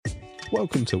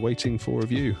Welcome to Waiting for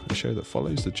Review, a show that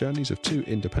follows the journeys of two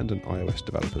independent iOS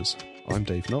developers. I'm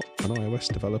Dave Knott, an iOS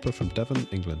developer from Devon,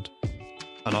 England.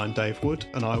 And I'm Dave Wood,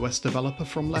 an iOS developer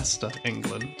from Leicester,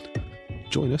 England.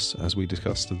 Join us as we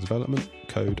discuss the development,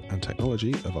 code and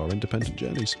technology of our independent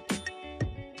journeys.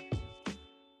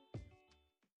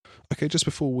 Okay, just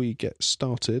before we get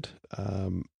started,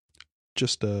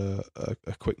 just a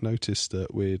quick notice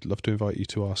that we'd love to invite you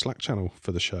to our Slack channel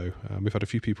for the show. We've had a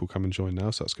few people come and join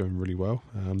now, so that's going really well.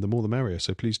 The more the merrier,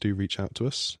 so please do reach out to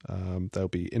us. There'll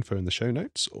be info in the show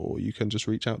notes, or you can just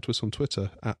reach out to us on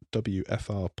Twitter at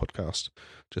WFR Podcast.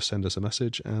 Just send us a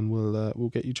message and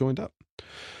we'll get you joined up.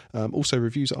 Also,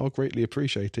 reviews are greatly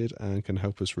appreciated and can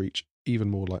help us reach even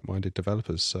more like-minded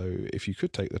developers. So if you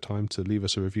could take the time to leave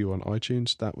us a review on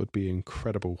iTunes, that would be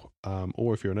incredible.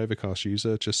 Or if you're an Overcast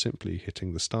user, just simply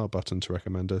hitting the star button to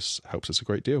recommend us helps us a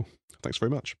great deal. Thanks very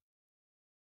much.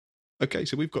 Okay,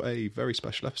 so we've got a very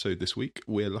special episode this week.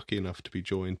 We're lucky enough to be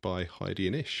joined by Heidi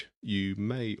and Ish. You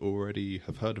may already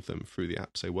have heard of them through the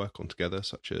apps they work on together,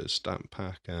 such as Stamp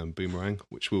Pack and Boomerang,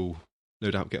 which we'll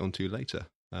no doubt get onto later.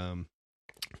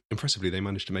 Impressively, they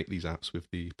managed to make these apps with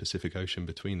the Pacific Ocean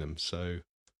between them. So,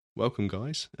 welcome,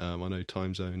 guys. I know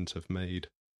time zones have made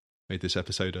this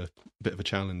episode a bit of a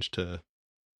challenge for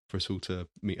us all to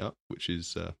meet up, which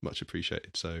is much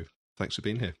appreciated. So, thanks for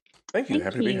being here. Thank you.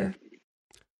 Happy to be here.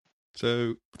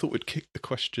 So, I thought we'd kick the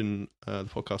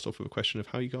podcast off with a question of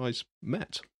how you guys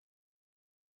met.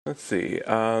 Let's see.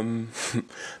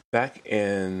 Back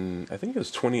in, I think it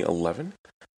was 2011,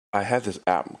 I had this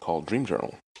app called Dream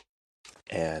Journal.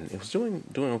 And it was doing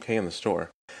okay in the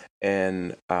store.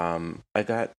 And I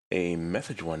got a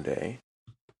message one day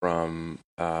from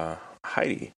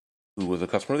Heidi, who was a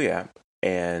customer of the app.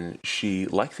 And she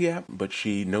liked the app, but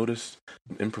she noticed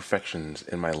imperfections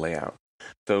in my layout.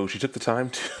 So she took the time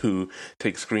to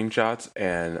take screenshots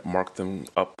and mark them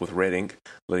up with red ink,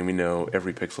 letting me know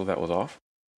every pixel that was off.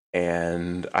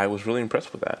 And I was really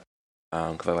impressed with that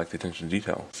because I like the attention to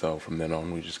detail. So from then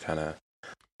on, we just kind of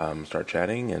start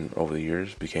chatting, and over the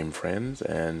years became friends,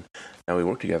 and now we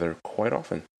work together quite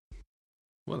often.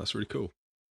 Well, that's really cool.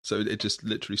 So it just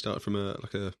literally started from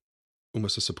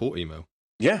almost a support email.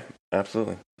 Yeah,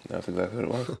 absolutely. That's exactly what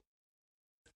it was.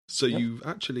 So you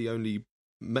actually only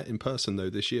met in person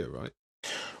though this year, right?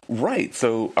 Right.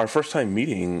 So our first time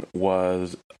meeting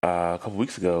was a couple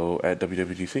weeks ago at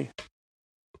WWDC.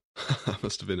 That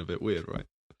must have been a bit weird, right?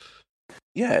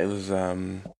 Yeah, it was.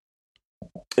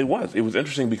 It was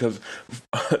interesting because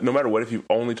no matter what, if you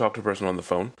only talk to a person on the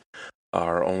phone,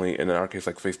 or only, in our case,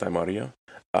 like FaceTime audio,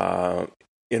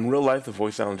 in real life, the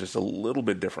voice sounds just a little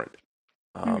bit different.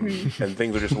 And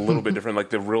things are just a little bit different.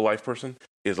 Like the real life person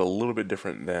is a little bit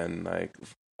different than like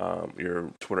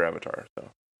your Twitter avatar. So,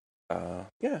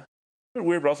 yeah, a bit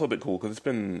weird, but also a bit cool because it's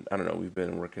been, I don't know, we've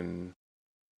been working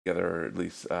together at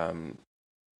least gotten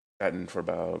for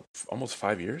about almost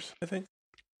 5 years, I think.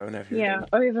 5.5 years. Yeah,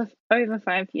 over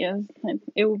 5 years.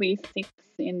 It will be 6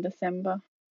 in December.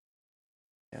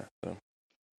 Yeah, so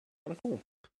kind of cool.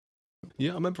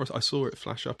 Yeah, I remember I saw it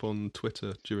flash up on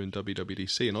Twitter during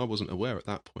WWDC, and I wasn't aware at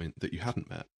that point that you hadn't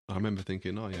met. I remember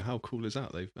thinking, oh yeah, how cool is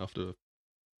that? After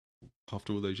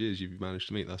all those years, you've managed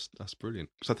to meet. That's brilliant.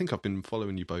 Because I think I've been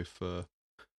following you both for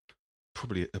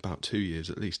probably about 2 years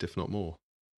at least, if not more.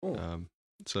 Cool.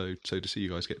 So to see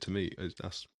you guys get to meet,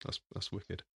 that's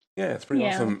wicked. Yeah, it's pretty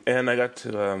awesome. And I got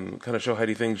to kind of show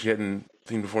Heidi things she hadn't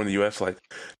seen before in the U.S., like,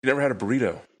 you never had a burrito.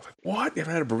 I was like, what? You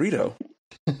never had a burrito?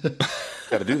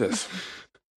 Got to do this.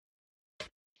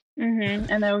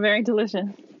 And they were very delicious.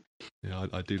 Yeah,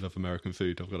 I do love American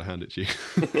food. I've got to hand it to you.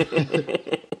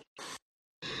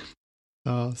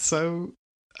 So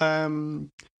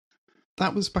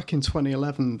that was back in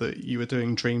 2011 that you were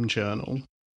doing Dream Journal.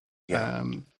 Yeah.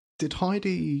 Did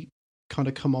Heidi kind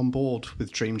of come on board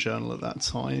with Dream Journal at that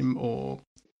time, or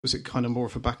was it kind of more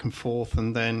of a back and forth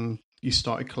and then you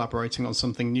started collaborating on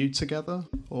something new together?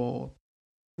 Or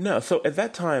No, so at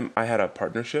that time I had a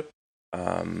partnership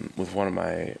with one of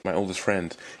my oldest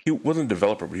friends. He wasn't a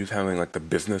developer, but he was handling like the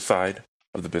business side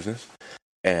of the business.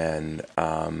 And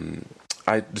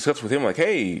I discussed with him like,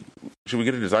 hey, should we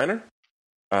get a designer?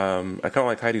 I kind of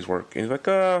like Heidi's work. And he's like,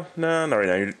 no, not right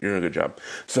now. You're doing a good job.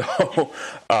 So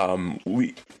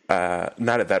we,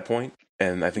 not at that point.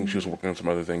 And I think she was working on some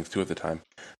other things too at the time.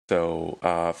 So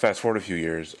fast forward a few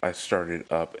years, I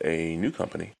started up a new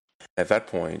company. At that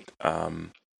point,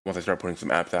 once I started putting some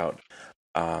apps out,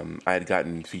 I had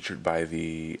gotten featured by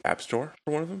the App Store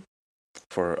for one of them,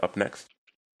 for Up Next.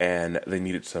 And they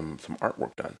needed some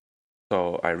artwork done.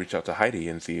 So I reached out to Heidi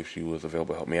and see if she was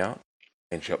available to help me out.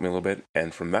 And she helped me a little bit.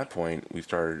 And from that point, we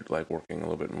started like working a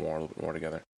little bit more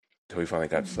together. until we finally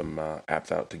got some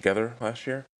apps out together last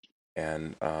year,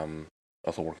 and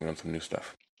also working on some new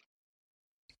stuff.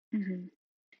 Hmm.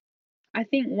 I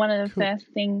think one of the Cool. first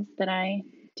things that I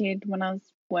did when I was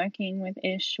working with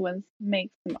Ish was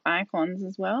make some icons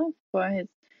as well for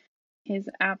his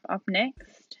app Up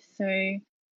Next. So he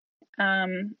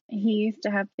used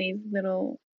to have these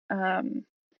little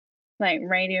like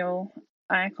radial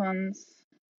icons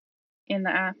in the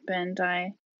app, and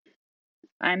I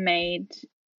made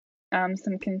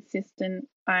some consistent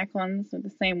icons with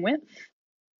the same width.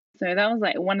 So that was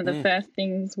like one of the first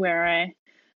things where I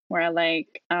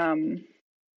like I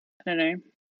don't know,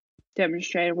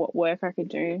 demonstrated what work I could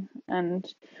do, and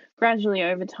gradually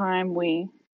over time we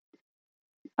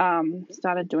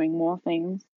started doing more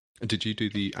things. And did you do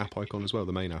the app icon as well,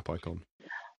 the main app icon?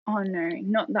 Oh no,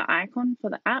 not the icon for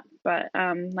the app, but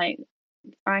like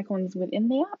icons within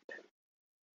the app.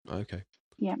 Okay.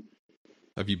 Yeah.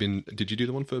 Did you do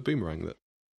the one for Boomerang that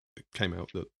came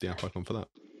out, the app icon for that?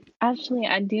 Actually,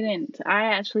 I didn't.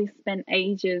 I actually spent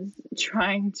ages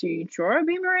trying to draw a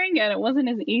boomerang, and it wasn't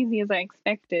as easy as I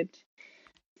expected.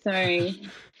 So,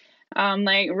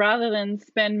 like, rather than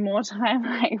spend more time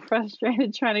like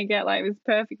frustrated trying to get like this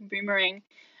perfect boomerang,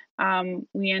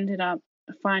 we ended up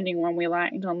finding one we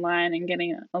liked online and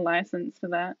getting a license for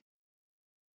that.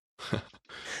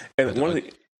 And one of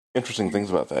the interesting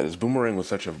things about that is Boomerang was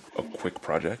such a quick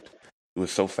project. It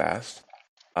was so fast.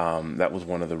 That was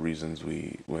one of the reasons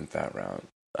we went that route.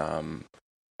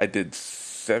 I did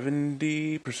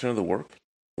 70% of the work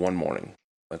one morning.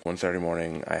 Like one Saturday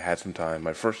morning, I had some time,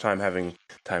 my first time having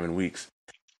time in weeks,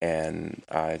 and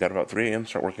I got about 3 a.m.,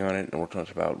 start working on it, and worked on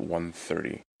it about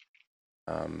 1:30.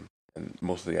 And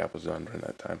most of the app was done during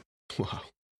that time. Wow.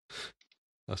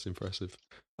 That's impressive.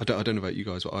 I don't know about you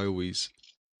guys, but I always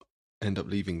end up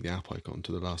leaving the app icon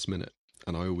to the last minute,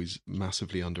 and I always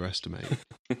massively underestimate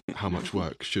how much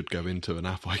work should go into an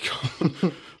app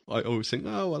icon. I always think,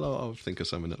 oh, well, I'll think of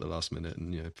something at the last minute,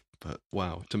 and but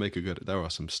wow, there are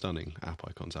some stunning app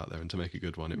icons out there, and to make a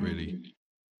good one, it really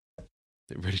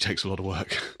takes a lot of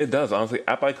work. It does, honestly.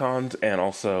 App icons and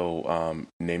also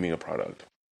naming a product.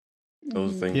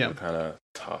 Those things are kind of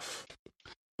tough.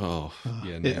 Oh,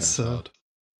 yeah, it's hard.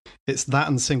 It's that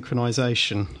and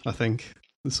synchronization, I think,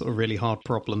 the sort of really hard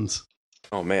problems.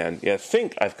 Oh man, yeah.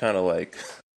 Sync, I've kind of like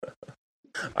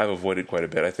I've avoided quite a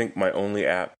bit. I think my only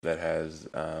app that has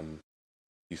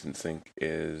decent sync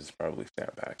is probably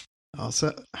StampPack.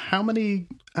 So how many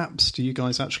apps do you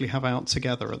guys actually have out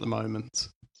together at the moment?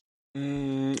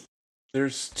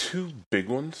 There's 2 big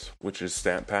ones, which is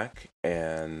StampPack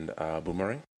and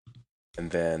Boomerang.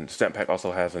 And then StampPack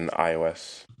also has an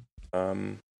iOS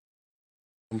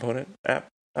component app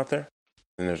out there.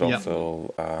 And there's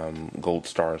also Gold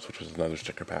Stars, which was another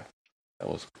sticker pack that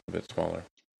was a bit smaller.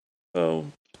 So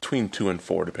between 2 and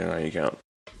 4, depending on how you count.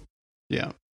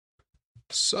 Yeah.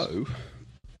 So,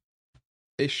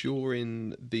 Ish, you're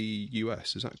in the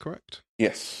US, is that correct?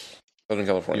 Yes, Southern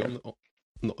California.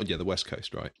 The West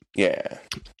Coast, right? Yeah.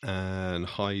 And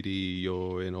Heidi,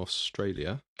 you're in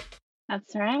Australia.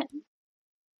 That's right.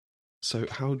 So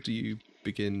how do you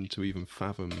begin to even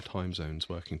fathom time zones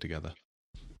working together?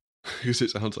 Because it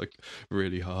sounds like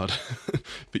really hard,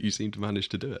 but you seem to manage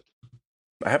to do it.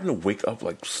 I happen to wake up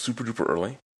like super duper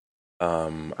early.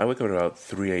 I wake up at about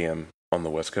 3 a.m. on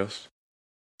the West Coast.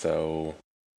 So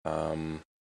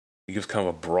it gives kind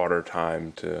of a broader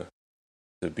time to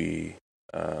be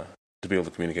able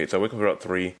to communicate. So I wake up at about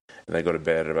 3 and I go to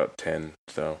bed at about 10.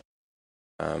 So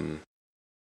a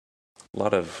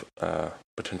lot of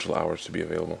potential hours to be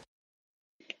available.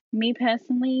 Me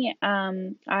personally,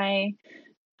 I'm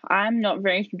not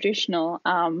very traditional.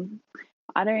 I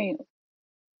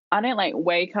don't like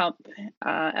wake up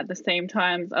at the same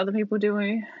time as other people do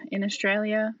in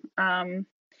Australia. I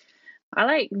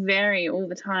like vary all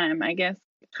the time. I guess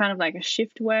kind of like a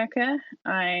shift worker.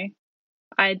 I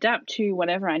adapt to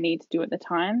whatever I need to do at the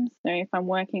time. So if I'm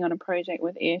working on a project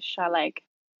with Ish, I like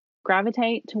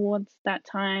gravitate towards that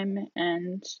time,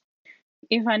 and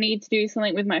if I need to do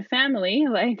something with my family,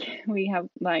 like we have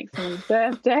like someone's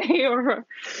birthday or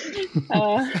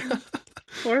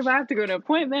if I have to go to an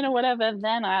appointment or whatever,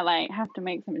 then I like have to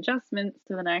make some adjustments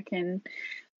so that I can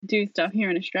do stuff here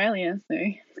in Australia. So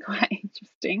it's quite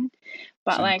interesting.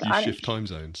 But so like you shift time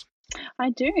zones. I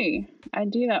do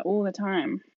that all the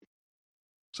time.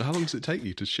 So how long does it take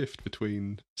you to shift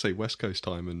between, say, West Coast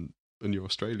time and your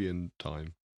Australian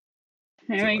time?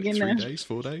 Oh is my it like goodness. 3 days,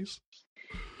 4 days?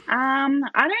 I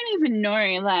don't even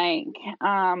know. Like,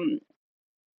 I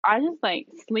just like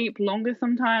sleep longer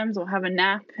sometimes or have a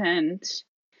nap, and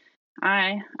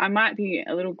I might be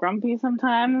a little grumpy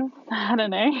sometimes. I don't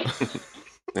know.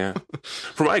 Yeah.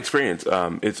 From my experience,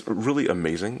 it's really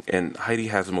amazing, and Heidi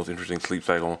has the most interesting sleep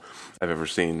cycle I've ever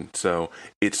seen. So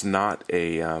it's not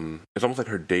it's almost like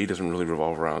her day doesn't really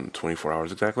revolve around 24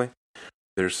 hours exactly.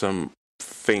 There's some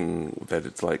thing that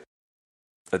it's like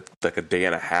a day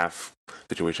and a half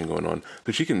situation going on,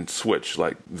 but she can switch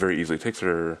like very easily. It takes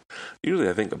her usually,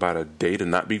 I think, about a day to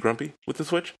not be grumpy with the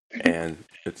switch, and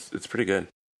it's pretty good,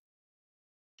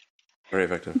 very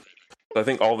effective. So I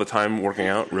think all the time working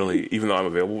out, really, even though I'm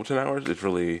available 10 hours, it's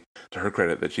really to her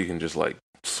credit that she can just like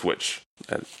switch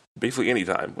at basically any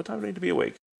time. What time do I need to be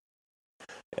awake?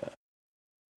 Yeah.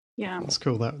 Yeah. That's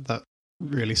cool. That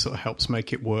really sort of helps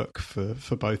make it work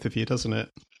for both of you, doesn't it?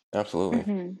 Absolutely.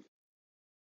 Mm-hmm.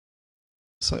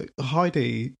 So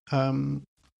Heidi,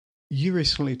 you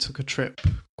recently took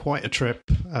quite a trip,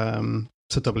 to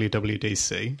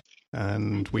WWDC,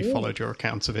 and we followed your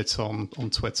account of it on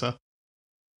Twitter.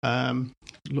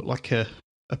 Looked like a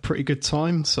pretty good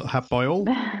time, sort of had by all.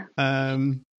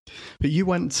 But you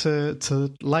went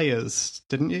to Layers,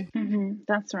 didn't you? Mm-hmm.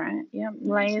 That's right. Yeah,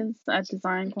 Layers, a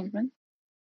design conference.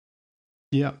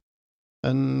 Yeah,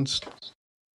 and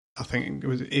I think it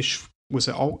was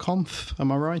it AltConf?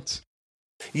 Am I right?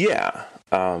 Yeah.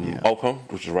 Alcom,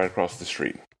 which is right across the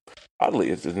street. Oddly,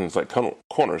 it's like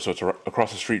corner, so it's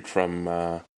across the street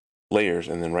from Layers,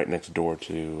 and then right next door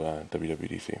to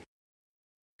WWDC.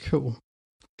 Cool.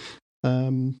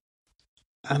 And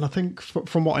I think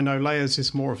from what I know, Layers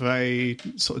is more of a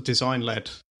sort of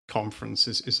design-led conference.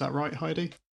 Is that right,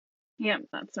 Heidi? Yep,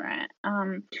 that's right.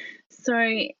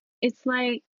 So it's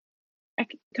like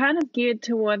kind of geared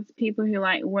towards people who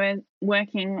like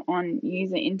working on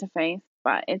user interface,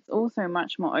 but it's also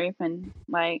much more open,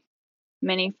 like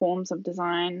many forms of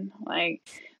design, like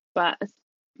but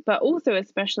also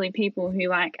especially people who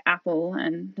like Apple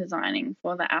and designing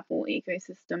for the Apple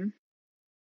ecosystem.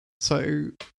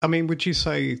 So, I mean, would you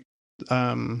say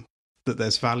that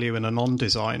there's value in a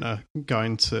non-designer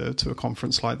going to a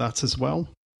conference like that as well?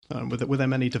 Were there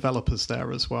many developers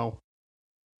there as well?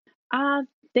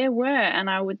 There were, and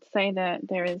I would say that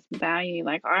there is value.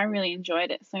 Like, I really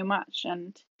enjoyed it so much,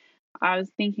 and I was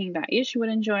thinking that Ish would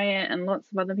enjoy it, and lots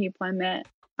of other people I met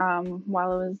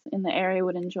while I was in the area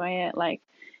would enjoy it. Like,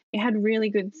 it had really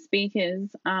good speakers.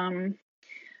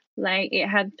 Like, it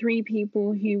had 3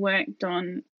 people who worked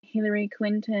on Hillary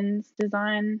Clinton's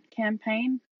design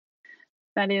campaign.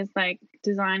 That is, like,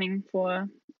 designing for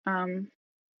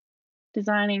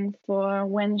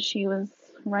when she was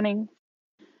running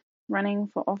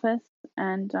for office,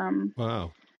 and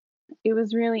Wow. it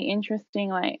was really interesting,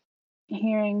 like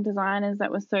hearing designers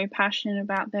that were so passionate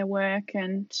about their work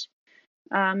and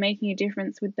making a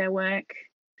difference with their work.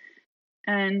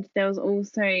 And there was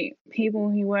also people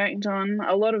who worked on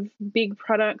a lot of big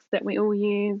products that we all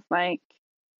use, like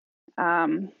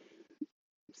someone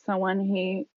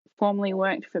who formerly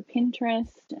worked for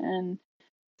Pinterest and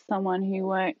someone who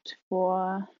worked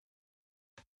for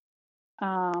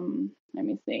let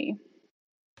me see,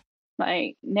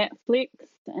 like Netflix,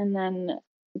 and then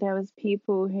there was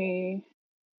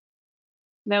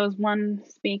one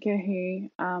speaker who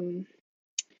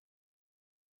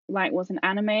like was an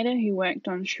animator who worked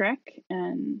on Shrek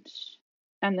and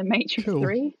the Matrix Cool.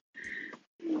 3.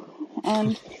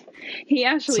 And he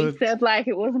actually said like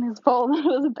it wasn't his fault that it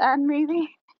was a bad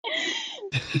movie.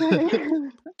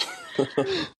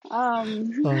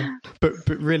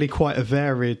 But really quite a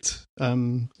varied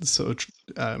sort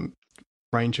of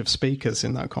range of speakers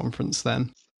in that conference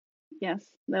then. Yes,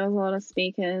 there was a lot of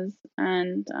speakers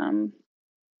and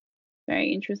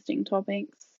very interesting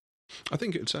topics. I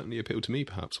think it would certainly appeal to me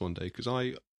perhaps one day, because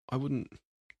I wouldn't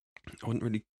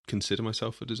really consider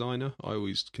myself a designer. I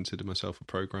always consider myself a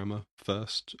programmer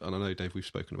first. And I know, Dave, we've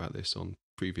spoken about this on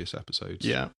previous episodes.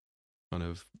 Yeah. Kind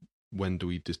of when do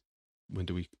we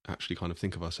actually kind of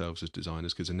think of ourselves as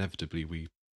designers? Because inevitably we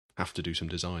have to do some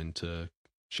design to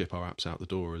ship our apps out the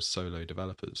door as solo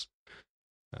developers.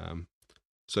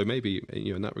 So maybe,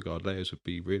 in that regard, Layers would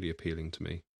be really appealing to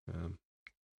me.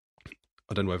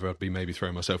 I don't know whether I'd be maybe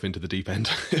throwing myself into the deep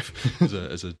end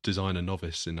as a designer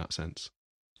novice in that sense.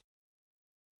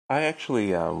 I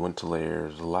actually went to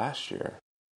Layers last year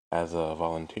as a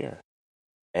volunteer,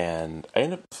 and I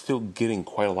ended up still getting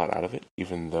quite a lot out of it,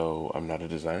 even though I'm not a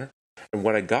designer. And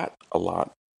what I got a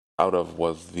lot out of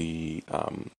was the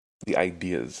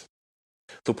ideas.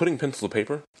 So putting pencil to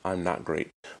paper, I'm not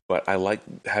great, but I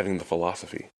like having the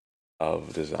philosophy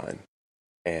of design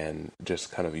and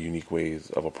just kind of unique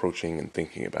ways of approaching and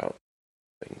thinking about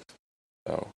things.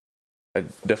 So I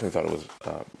definitely thought it was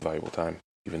a valuable time,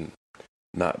 even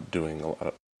not doing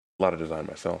a lot of design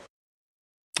myself.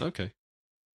 Okay.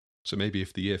 So maybe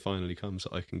if the year finally comes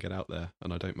that I can get out there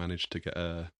and I don't manage to get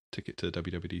a ticket to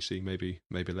WWDC, maybe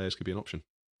layers could be an option.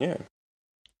 Yeah,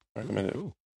 recommend it.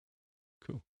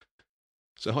 Cool.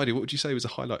 So Heidi, what would you say was the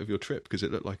highlight of your trip? Because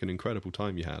it looked like an incredible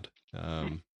time you had. Oh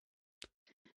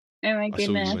my goodness! I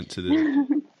saw you went to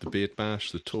the Beard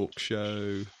Bash, the talk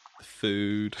show, the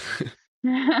food.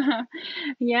 Yeah,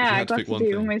 I got to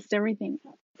do almost everything.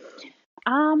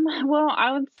 Well,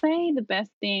 I would say the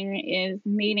best thing is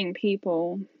meeting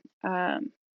people,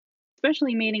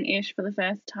 especially meeting Ish for the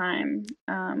first time,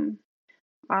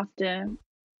 after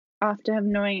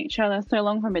having known each other so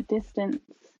long from a distance,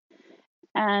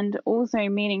 and also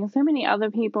meeting so many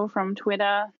other people from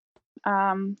Twitter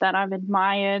that I've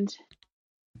admired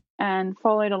and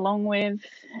followed along with,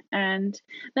 and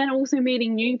then also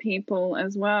meeting new people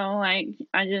as well. Like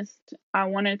I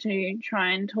wanted to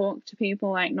try and talk to people,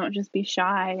 like not just be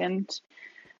shy and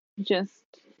just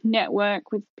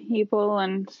network with people,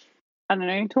 and I don't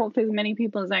know, talk to as many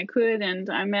people as I could. And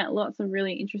I met lots of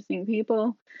really interesting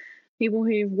people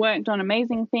who've worked on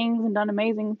amazing things and done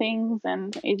amazing things,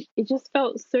 and it just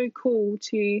felt so cool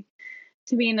to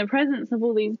be in the presence of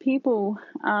all these people.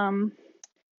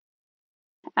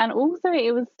 And also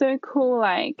it was so cool,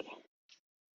 like,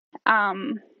 I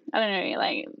don't know,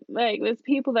 like there's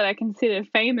people that I consider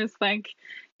famous, like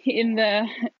in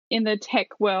the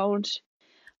tech world,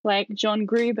 like John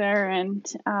Gruber and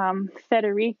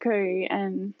Federico,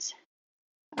 and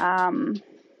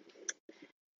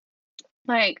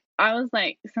like I was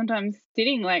like sometimes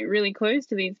sitting like really close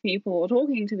to these people or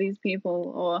talking to these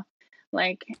people, or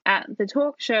like at the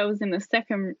talk show I was in the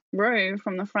second row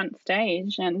from the front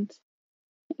stage, and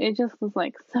it just was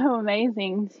like so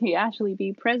amazing to actually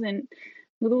be present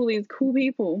with all these cool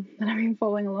people that I've been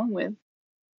following along with.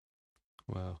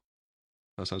 Wow.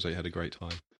 That sounds like you had a great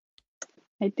time.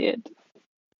 I did.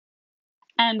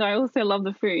 And I also love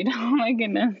the food. Oh my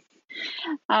goodness.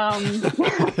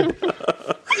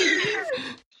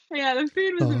 Yeah, the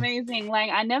food was amazing.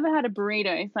 Like, I never had a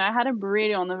burrito. So I had a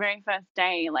burrito on the very first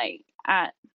day, like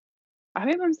at, I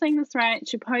hope I'm saying this right,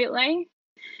 Chipotle.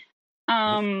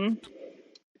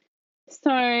 So,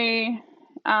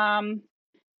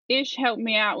 Ish helped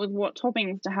me out with what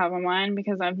toppings to have on mine,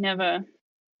 because I've never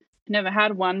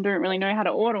had one, don't really know how to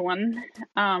order one.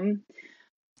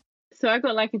 So I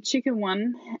got like a chicken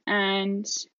one, and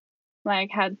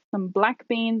like had some black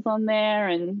beans on there,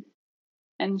 and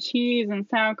cheese and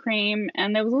sour cream,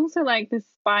 and there was also like this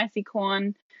spicy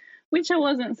corn, which I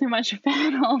wasn't so much a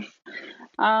fan of,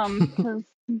 because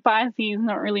spicy is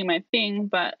not really my thing,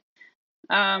 but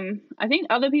I think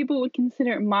other people would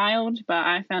consider it mild, but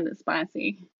I found it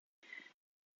spicy.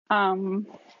 And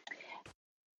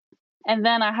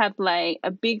then I had like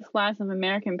a big slice of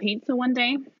American pizza one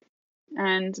day,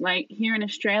 and like here in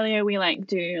Australia we like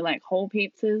do like whole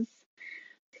pizzas,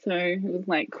 so it was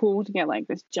like cool to get like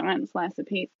this giant slice of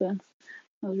pizza.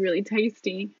 It was really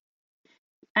tasty.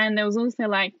 And there was also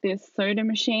like this soda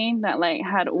machine that like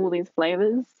had all these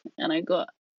flavors, and I got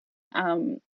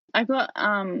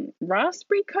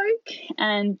raspberry Coke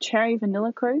and cherry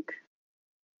vanilla Coke,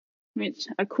 which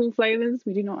are cool flavors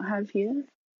we do not have here.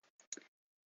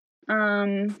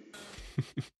 I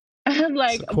had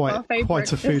like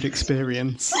quite a food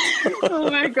experience. Oh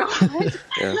my god!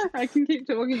 Yeah. I can keep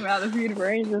talking about the food for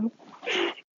ages.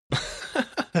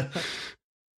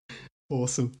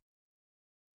 Awesome.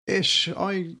 Ish,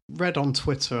 I read on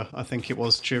Twitter, I think it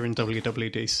was during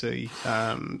WWDC,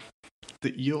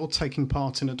 that you're taking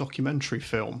part in a documentary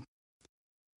film.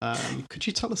 Could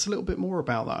you tell us a little bit more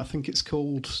about that? I think it's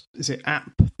called, is it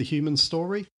App, The Human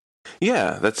Story?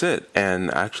 Yeah, that's it.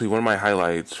 And actually one of my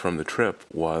highlights from the trip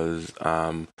was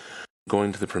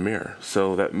going to the premiere.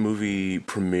 So that movie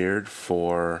premiered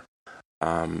for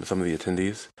some of the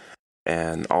attendees,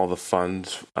 and all the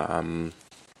funds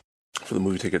for the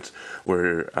movie tickets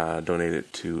were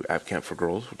donated to App Camp for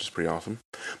Girls, which is pretty awesome.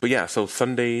 But yeah, so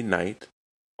Sunday night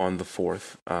on the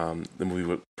 4th, the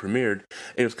movie premiered.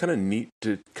 It was kind of neat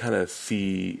to kind of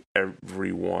see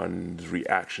everyone's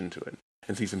reaction to it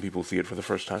and see some people see it for the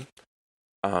first time.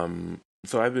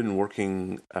 So I've been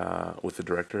working with the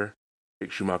director,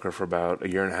 Jake Schumacher, for about a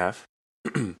year and a half.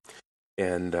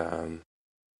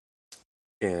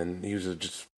 And he was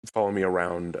just following me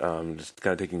around, just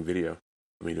kind of taking video of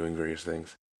me doing various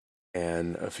things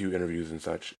and a few interviews and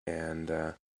such. And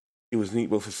it was neat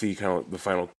both to see kind of the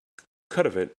final cut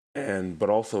of it, but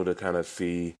also to kind of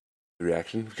see the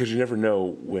reaction, because you never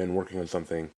know when working on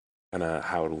something kind of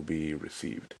how it'll be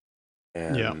received.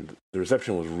 And the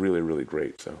reception was really, really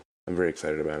great. So I'm very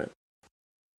excited about it.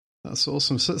 That's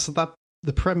awesome. So that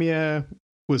the premiere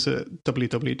was at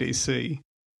WWDC.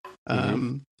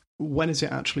 when is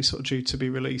it actually sort of due to be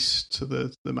released to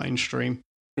the mainstream?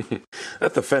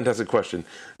 That's a fantastic question.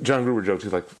 John Gruber jokes,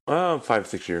 he's like,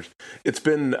 5-6 years. It's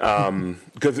been,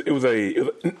 because it was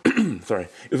sorry,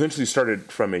 it was initially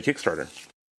started from a Kickstarter.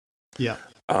 Yeah.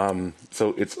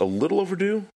 So it's a little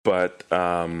overdue, but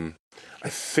I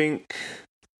think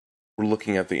we're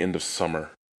looking at the end of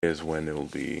summer is when it will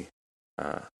be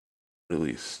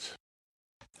released,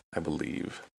 I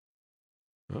believe.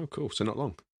 Oh, cool. So not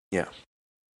long. Yeah.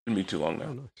 Shouldn't be too long now.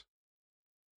 Oh, nice.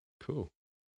 Cool.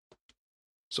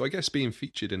 So I guess being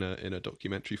featured in a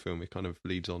documentary film, it kind of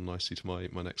leads on nicely to my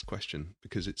next question,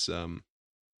 because it's a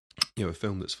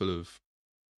film that's full of,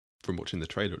 from watching the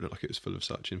trailer, it looked like it was full of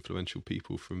such influential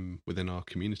people from within our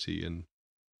community, and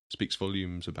speaks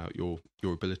volumes about your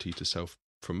ability to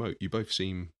self-promote. You both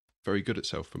seem very good at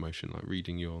self-promotion, like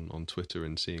reading you on Twitter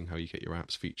and seeing how you get your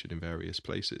apps featured in various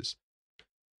places.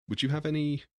 Would you have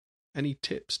any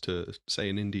tips to, say,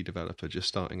 an indie developer just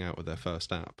starting out with their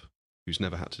first app who's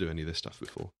never had to do any of this stuff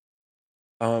before?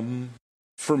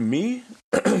 For me,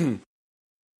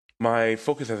 my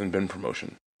focus hasn't been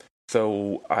promotion.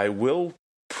 So I will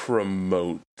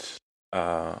promote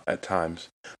at times,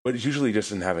 but it's usually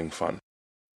just in having fun.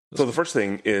 So the first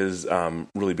thing is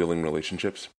really building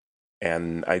relationships.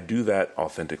 And I do that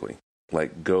authentically.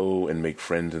 Like, go and make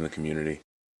friends in the community.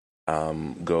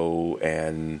 Go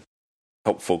and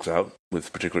help folks out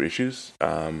with particular issues.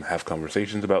 Have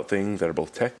conversations about things that are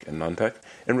both tech and non-tech.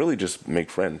 And really just make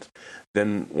friends.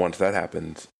 Then once that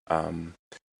happens,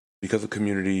 because the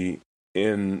community,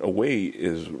 in a way,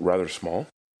 is rather small,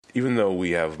 even though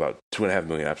we have about 2.5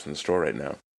 million apps in the store right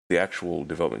now, the actual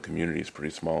development community is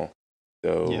pretty small.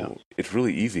 So It's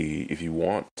really easy if you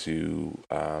want to,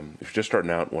 if you're just starting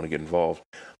out and want to get involved,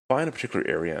 find a particular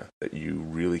area that you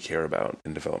really care about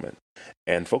in development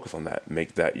and focus on that.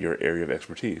 Make that your area of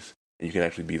expertise. And you can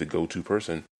actually be the go-to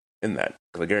person in that.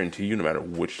 Because I guarantee you, no matter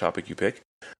which topic you pick,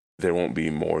 there won't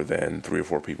be more than 3 or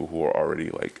 4 people who are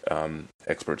already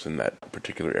experts in that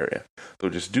particular area. So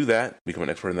just do that, become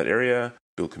an expert in that area,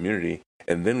 build community,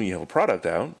 and then when you have a product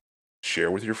out,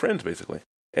 share with your friends, basically.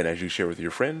 And as you share with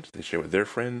your friends, they share with their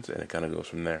friends, and it kind of goes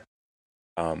from there.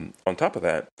 On top of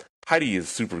that, Heidi is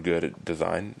super good at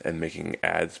design and making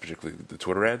ads, particularly the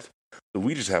Twitter ads. So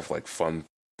we just have fun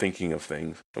thinking of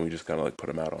things, and we just kind of put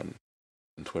them out on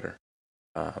Twitter.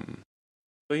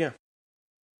 So yeah,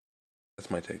 that's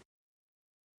my take.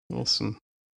 Awesome.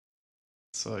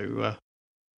 So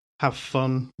have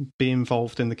fun, be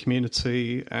involved in the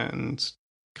community, and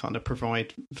kind of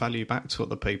provide value back to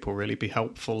other people, really be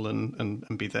helpful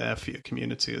and be there for your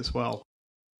community as well.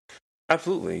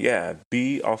 Absolutely, yeah.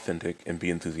 Be authentic and be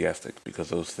enthusiastic, because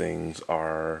those things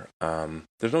are,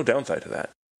 there's no downside to that,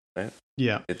 right?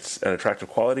 Yeah. It's an attractive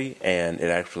quality, and it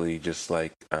actually just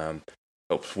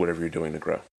helps whatever you're doing to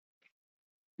grow.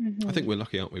 Mm-hmm. I think we're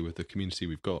lucky, aren't we, with the community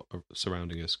we've got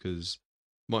surrounding us, because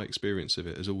my experience of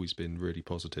it has always been really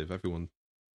positive. Everyone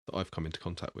that I've come into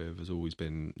contact with has always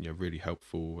been, really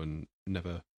helpful, and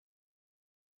never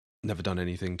done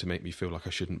anything to make me feel like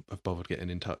I shouldn't have bothered getting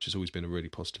in touch. It's always been a really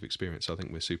positive experience. So I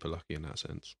think we're super lucky in that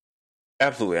sense.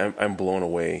 Absolutely. I'm blown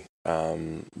away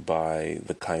by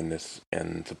the kindness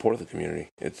and support of the community.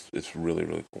 It's really,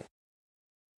 really cool.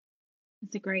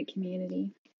 It's a great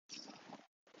community.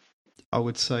 I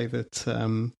would say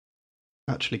that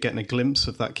actually getting a glimpse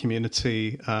of that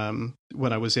community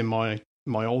when I was in my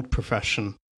old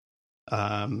profession, so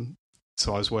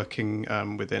I was working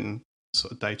within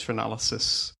sort of data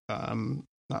analysis,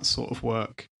 that sort of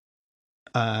work,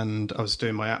 and I was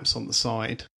doing my apps on the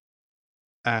side.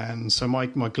 And so my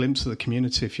glimpse of the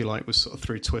community, if you like, was sort of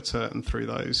through Twitter and through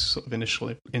those sort of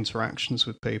initial interactions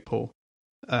with people.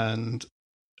 And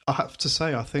I have to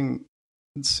say, I think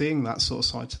seeing that sort of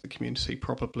side to the community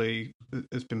probably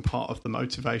has been part of the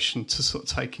motivation to sort of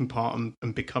taking part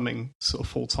and becoming sort of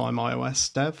full-time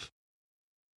iOS dev.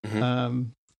 Mm-hmm.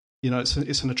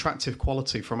 It's an attractive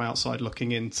quality from outside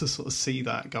looking in to sort of see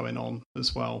that going on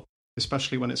as well,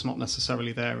 especially when it's not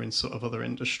necessarily there in sort of other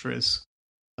industries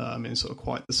in sort of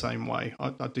quite the same way.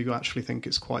 I do actually think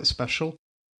it's quite special.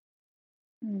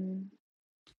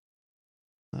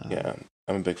 Yeah,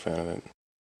 I'm a big fan of it.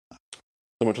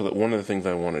 So much that one of the things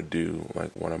I want to do,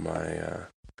 one of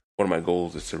my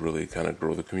goals, is to really kind of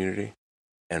grow the community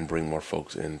and bring more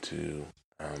folks into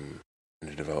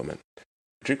development,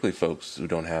 particularly folks who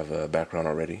don't have a background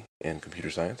already in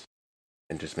computer science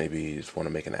and just want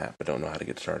to make an app but don't know how to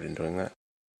get started in doing that.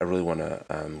 I really want to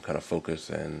kind of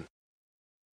focus and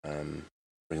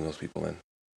bring those people in.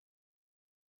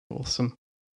 Awesome.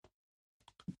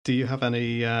 Do you have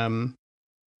any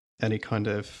kind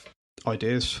of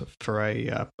ideas for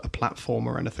a platform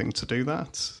or anything to do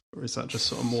that, or is that just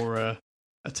sort of more a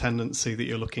tendency that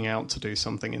you're looking out to do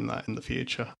something in the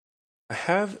future? I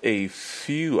have a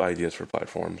few ideas for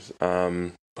platforms,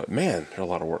 but man, they're a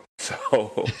lot of work.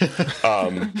 So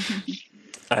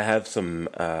I have some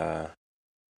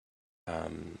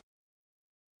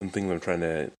things I'm trying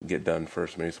to get done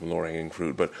first, maybe some lower hanging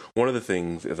fruit. But one of the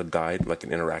things is a guide, like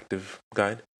an interactive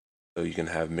guide. So you can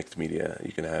have mixed media,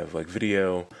 you can have like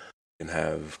video, you can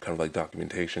have kind of like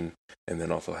documentation, and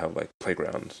then also have like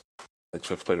playgrounds, like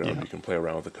Swift Playground. You can play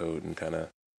around with the code and kind of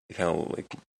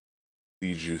like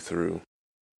leads you through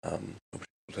a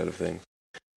set of things.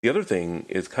 The other thing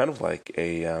is kind of like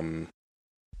it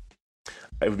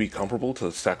would be comparable to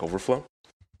Stack Overflow,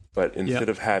 but instead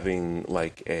of having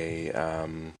like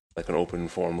an open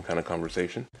forum kind of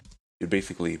conversation, it'd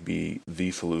basically be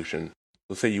the solution.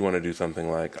 So say you want to do something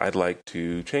like, I'd like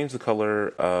to change the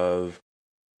color of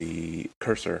the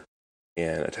cursor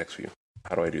in a text view.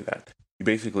 How do I do that? You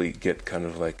basically get kind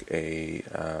of like a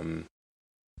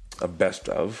best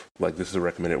of, like this is a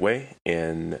recommended way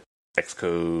in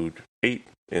Xcode 8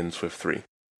 in Swift 3.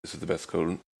 This is the best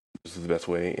code. This is the best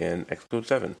way in Xcode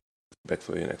 7. The best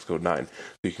way in Xcode 9. So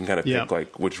you can kind of pick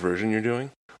like which version you're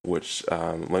doing, which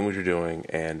language you're doing,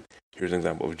 and here's an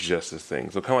example of just this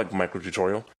thing. So kind of like micro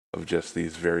tutorial of just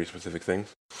these very specific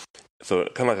things. So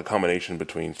kind of like a combination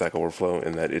between Stack Overflow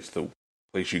in that it's the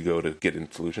place you go to get in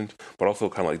solutions, but also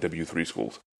kind of like W3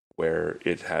 Schools, where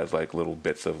it has like little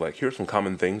bits of like, here's some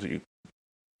common things that you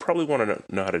probably want to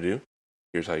know how to do.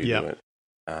 Here's how you do it.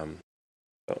 So I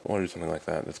want to do something like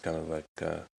that. That's kind of like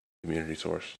a community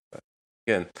source. But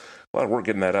again, a lot of work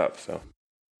getting that up. So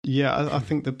yeah, I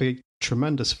think there'd be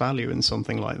tremendous value in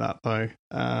something like that, though.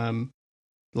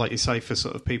 Like you say, for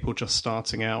sort of people just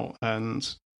starting out, and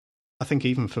I think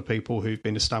even for people who've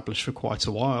been established for quite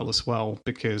a while as well,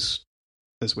 because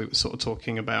as we were sort of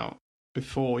talking about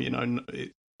before, you know,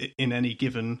 in any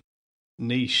given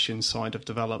niche inside of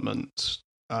development,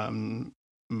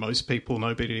 most people,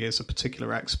 nobody is a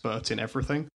particular expert in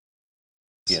everything.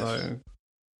 Yes. So,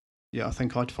 yeah, I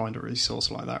think I'd find a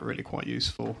resource like that really quite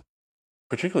useful.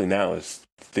 Particularly now as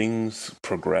things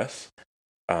progress,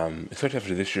 especially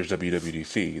after this year's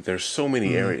WWDC, there's so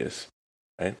many areas,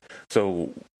 right?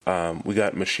 So we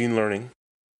got machine learning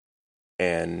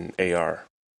and AR.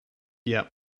 Yep.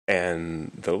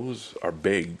 And those are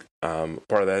big. Part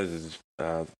of that is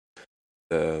the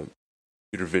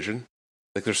computer vision.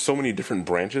 Like there's so many different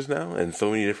branches now and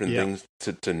so many different things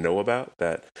to know about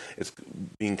that it's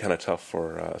being kind of tough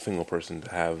for a single person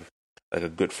to have like a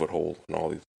good foothold in all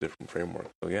these different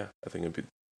frameworks. So yeah, I think it'd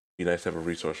be nice to have a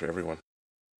resource for everyone.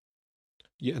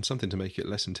 Yeah, and something to make it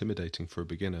less intimidating for a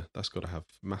beginner. That's got to have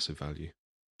massive value.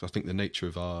 So I think the nature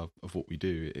of what we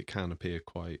do, it can appear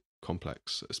quite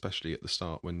complex, especially at the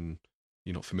start when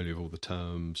you're not familiar with all the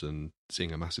terms, and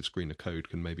seeing a massive screen of code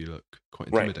can maybe look quite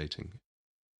intimidating. Right.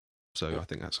 So I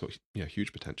think that's got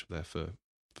huge potential there for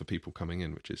people coming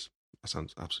in, that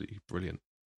sounds absolutely brilliant.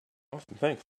 Awesome,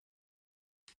 thanks.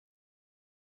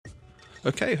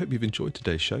 Okay, I hope you've enjoyed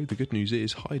today's show. The good news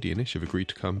is Heidi and Ish have agreed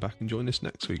to come back and join us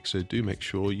next week, so do make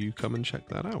sure you come and check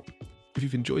that out. If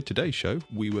you've enjoyed today's show,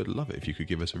 we would love it if you could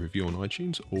give us a review on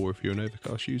iTunes, or if you're an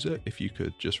Overcast user, if you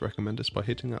could just recommend us by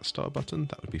hitting that star button,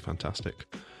 that would be fantastic.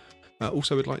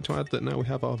 Also, we'd like to add that now we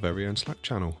have our very own Slack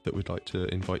channel that we'd like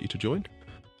to invite you to join.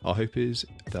 Our hope is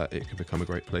that it can become a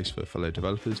great place for fellow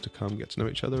developers to come get to know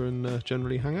each other and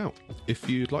generally hang out. If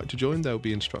you'd like to join, there will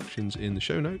be instructions in the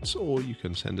show notes, or you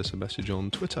can send us a message on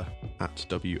Twitter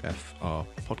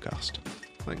 @WFRpodcast.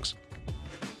 Thanks.